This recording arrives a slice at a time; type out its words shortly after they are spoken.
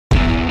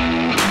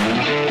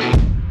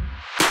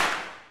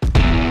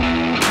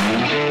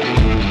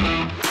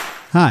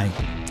Hi,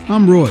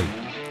 I'm Roy,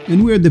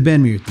 and we're the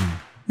Benmeir Team,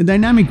 a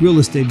dynamic real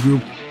estate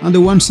group under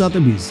One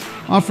Sotheby's,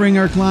 offering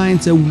our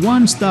clients a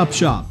one-stop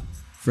shop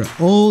for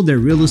all their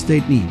real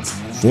estate needs.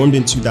 Formed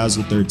in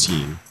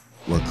 2013,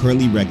 we're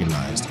currently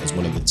recognized as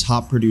one of the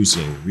top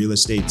producing real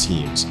estate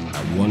teams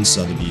at One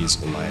Sotheby's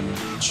in Miami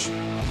Beach.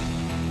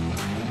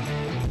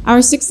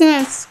 Our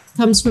success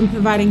comes from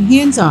providing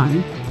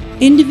hands-on,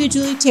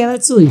 individually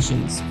tailored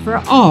solutions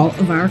for all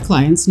of our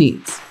clients'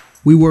 needs.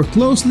 We work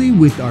closely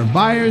with our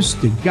buyers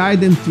to guide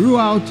them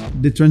throughout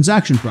the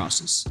transaction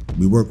process.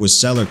 We work with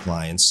seller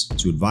clients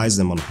to advise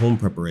them on home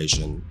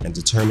preparation and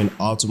determine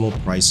optimal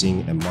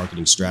pricing and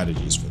marketing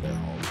strategies for their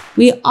home.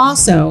 We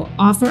also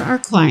offer our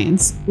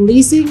clients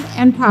leasing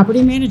and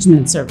property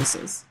management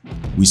services.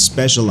 We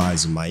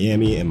specialize in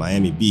Miami and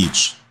Miami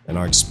Beach and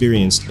are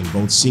experienced in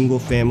both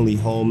single-family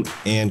home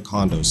and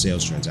condo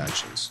sales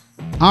transactions.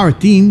 Our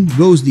team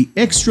goes the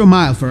extra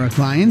mile for our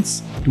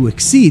clients to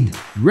exceed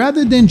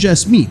rather than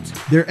just meet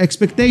their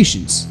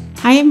expectations.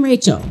 I am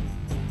Rachel,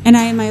 and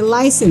I am a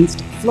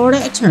licensed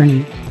Florida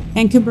attorney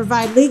and can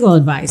provide legal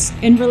advice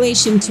in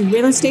relation to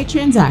real estate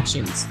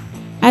transactions,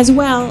 as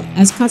well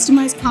as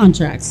customized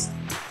contracts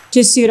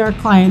to suit our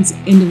clients'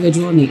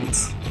 individual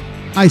needs.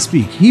 I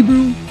speak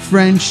Hebrew,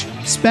 French,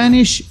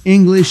 Spanish,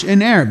 English,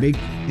 and Arabic,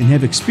 and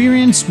have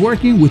experience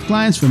working with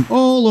clients from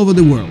all over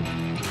the world.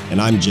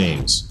 And I'm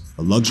James,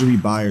 a luxury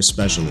buyer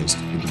specialist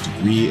with a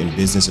degree in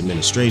business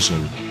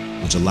administration,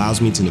 which allows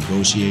me to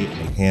negotiate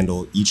and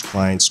handle each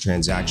client's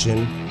transaction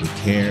with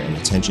care and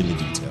attention to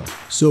detail.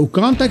 So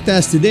contact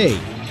us today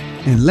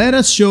and let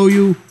us show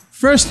you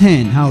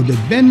firsthand how the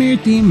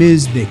Benmeir Team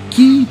is the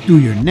key to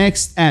your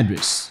next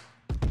address.